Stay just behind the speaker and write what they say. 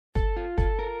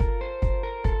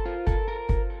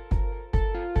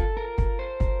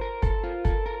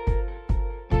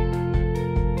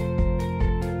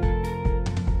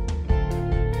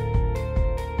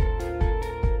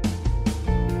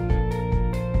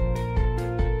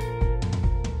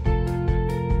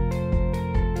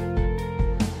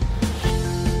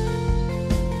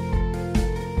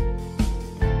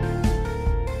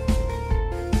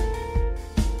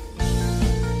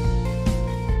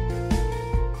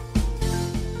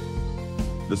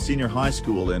The senior high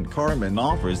school in Carmen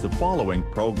offers the following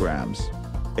programs: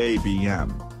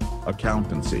 ABM,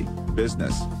 Accountancy,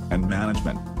 Business, and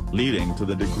Management, leading to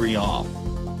the degree of.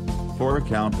 For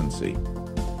accountancy,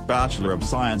 Bachelor of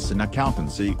Science in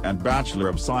Accountancy and Bachelor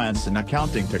of Science in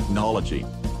Accounting Technology.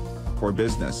 For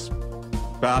business,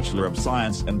 Bachelor of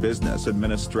Science in Business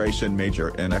Administration,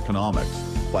 major in Economics,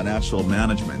 Financial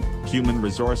Management, Human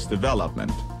Resource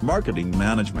Development, Marketing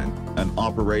Management, and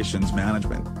Operations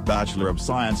Management, Bachelor of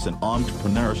Science in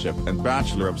Entrepreneurship and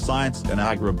Bachelor of Science in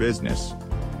Agribusiness.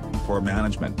 For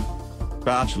management,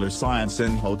 Bachelor of Science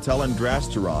in Hotel and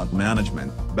Restaurant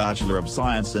Management, Bachelor of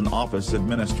Science in Office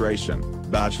Administration,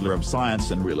 Bachelor of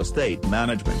Science in Real Estate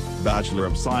Management, Bachelor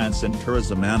of Science in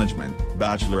Tourism Management,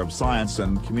 Bachelor of Science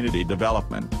in Community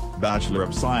Development, Bachelor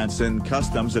of Science in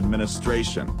Customs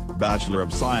Administration, Bachelor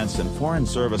of Science in Foreign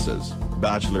Services,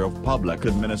 Bachelor of Public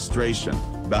Administration,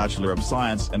 Bachelor of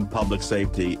Science in Public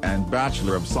Safety, and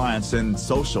Bachelor of Science in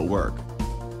Social Work.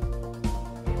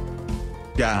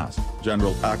 GAS,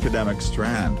 General Academic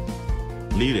Strand,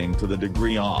 leading to the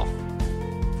degree of.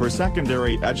 For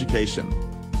secondary education,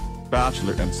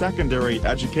 Bachelor in Secondary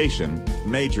Education,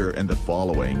 major in the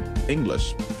following: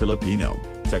 English, Filipino,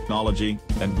 Technology,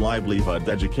 and Livelihood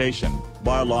Education,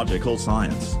 Biological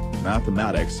Science,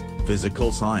 Mathematics,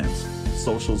 Physical Science,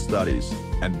 Social Studies,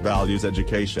 and Values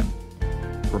Education.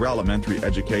 For elementary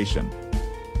education,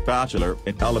 Bachelor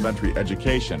in Elementary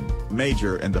Education,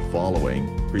 major in the following: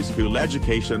 Preschool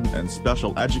Education and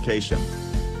Special Education.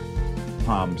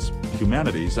 HUMS,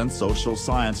 Humanities and Social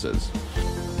Sciences,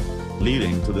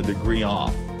 leading to the degree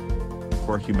of.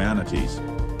 For humanities,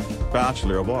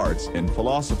 Bachelor of Arts in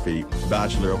Philosophy,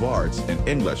 Bachelor of Arts in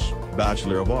English,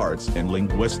 Bachelor of Arts in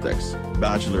Linguistics,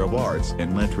 Bachelor of Arts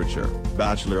in Literature,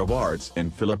 Bachelor of Arts in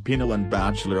Filipino, and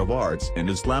Bachelor of Arts in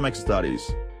Islamic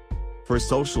Studies. For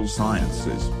social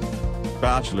sciences,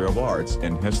 Bachelor of Arts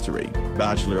in History,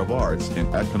 Bachelor of Arts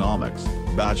in Economics,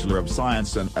 Bachelor of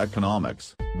Science in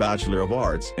Economics, Bachelor of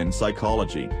Arts in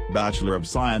Psychology, Bachelor of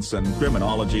Science in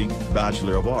Criminology,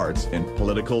 Bachelor of Arts in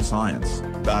Political Science,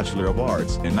 Bachelor of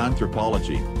Arts in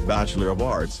Anthropology, Bachelor of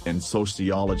Arts in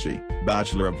Sociology,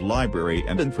 Bachelor of Library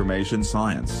and Information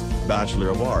Science, Bachelor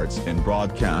of Arts in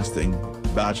Broadcasting,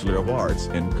 Bachelor of Arts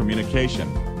in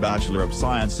Communication, Bachelor of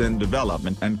Science in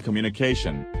Development and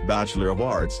Communication, Bachelor of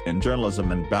Arts in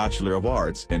Journalism, and Bachelor of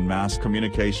Arts in Mass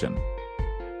Communication.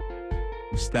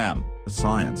 STEM,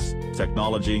 Science,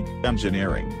 Technology,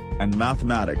 Engineering, and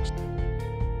Mathematics,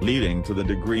 leading to the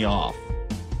degree of.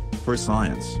 For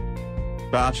science,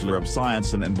 Bachelor of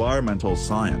Science in Environmental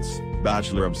Science,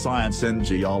 Bachelor of Science in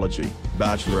Geology,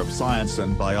 Bachelor of Science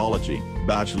in Biology,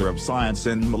 Bachelor of Science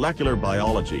in Molecular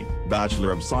Biology,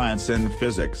 Bachelor of Science in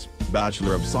Physics,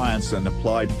 Bachelor of Science in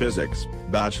Applied Physics,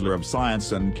 Bachelor of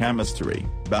Science in Chemistry,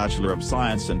 Bachelor of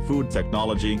Science in Food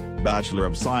Technology, Bachelor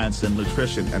of Science in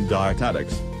Nutrition and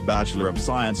Dietetics, Bachelor of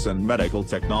Science in Medical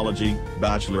Technology,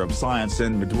 Bachelor of Science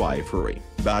in Midwifery,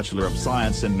 Bachelor of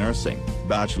Science in Nursing,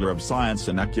 Bachelor of Science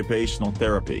in Occupational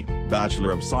Therapy,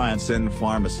 Bachelor of Science in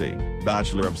Pharmacy,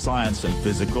 Bachelor of Science in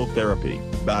Physical Therapy,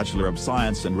 Bachelor of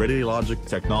Science in Radiologic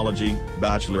Technology,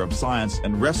 Bachelor of Science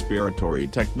in Respiratory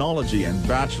Technology, and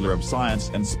Bachelor of Science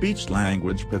in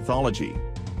Speech-Language Pathology.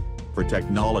 For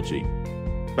technology,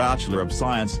 Bachelor of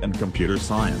Science in Computer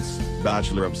Science,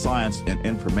 Bachelor of Science in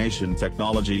Information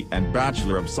Technology, and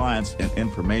Bachelor of Science in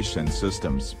Information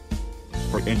Systems.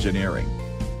 For engineering,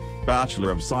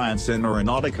 Bachelor of Science in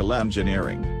Aeronautical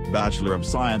Engineering, Bachelor of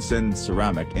Science in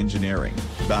Ceramic Engineering,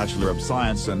 Bachelor of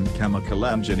Science in Chemical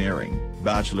Engineering,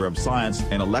 Bachelor of Science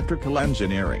in Electrical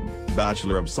Engineering,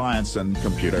 Bachelor of Science in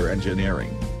Computer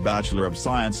Engineering, Bachelor of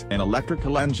Science in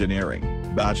Electrical Engineering,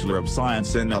 Bachelor of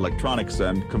Science in Electronics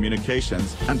and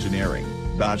Communications Engineering,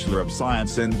 Bachelor of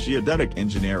Science in Geodetic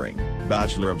Engineering,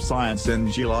 Bachelor of Science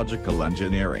in Geological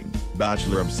Engineering,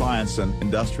 Bachelor of Science in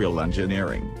Industrial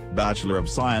Engineering, Bachelor of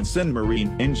Science in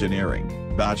Marine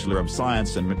Engineering, Bachelor of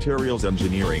Science in Materials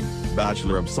Engineering,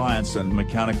 Bachelor of Science in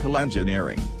Mechanical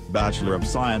Engineering, Bachelor of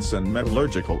Science in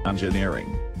Metallurgical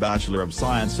Engineering, Bachelor of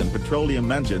Science in Petroleum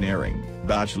Engineering,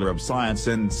 Bachelor of Science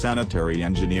in Sanitary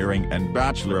Engineering, and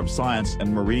Bachelor of Science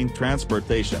in Marine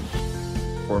Transportation.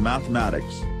 For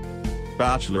mathematics,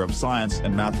 Bachelor of Science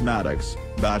in Mathematics,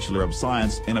 Bachelor of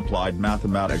Science in Applied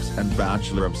Mathematics, and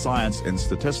Bachelor of Science in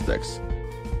Statistics.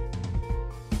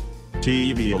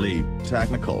 TVLE,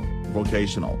 Technical,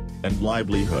 Vocational, and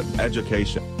Livelihood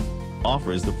Education,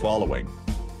 offers the following: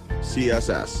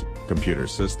 CSS, Computer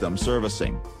System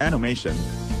Servicing, Animation,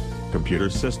 Computer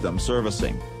System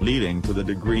Servicing, leading to the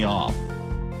degree of.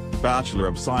 Bachelor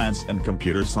of Science in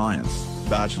Computer Science,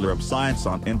 Bachelor of Science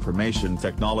on Information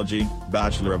Technology,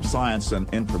 Bachelor of Science in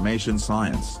Information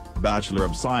Science, Bachelor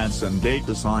of Science in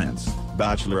Data Science,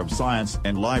 Bachelor of Science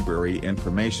in Library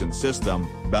Information System,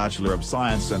 Bachelor of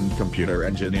Science in Computer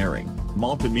Engineering,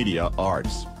 Multimedia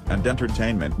Arts, and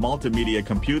Entertainment Multimedia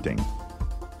Computing.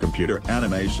 Computer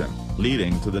Animation,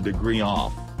 leading to the degree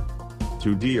of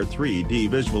 2D or 3D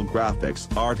Visual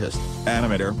Graphics Artist,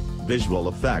 Animator, Visual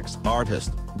Effects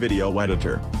Artist, Video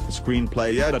Editor,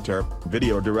 Screenplay Editor,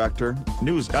 Video Director,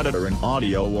 News Editor and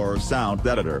Audio or Sound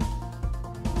Editor.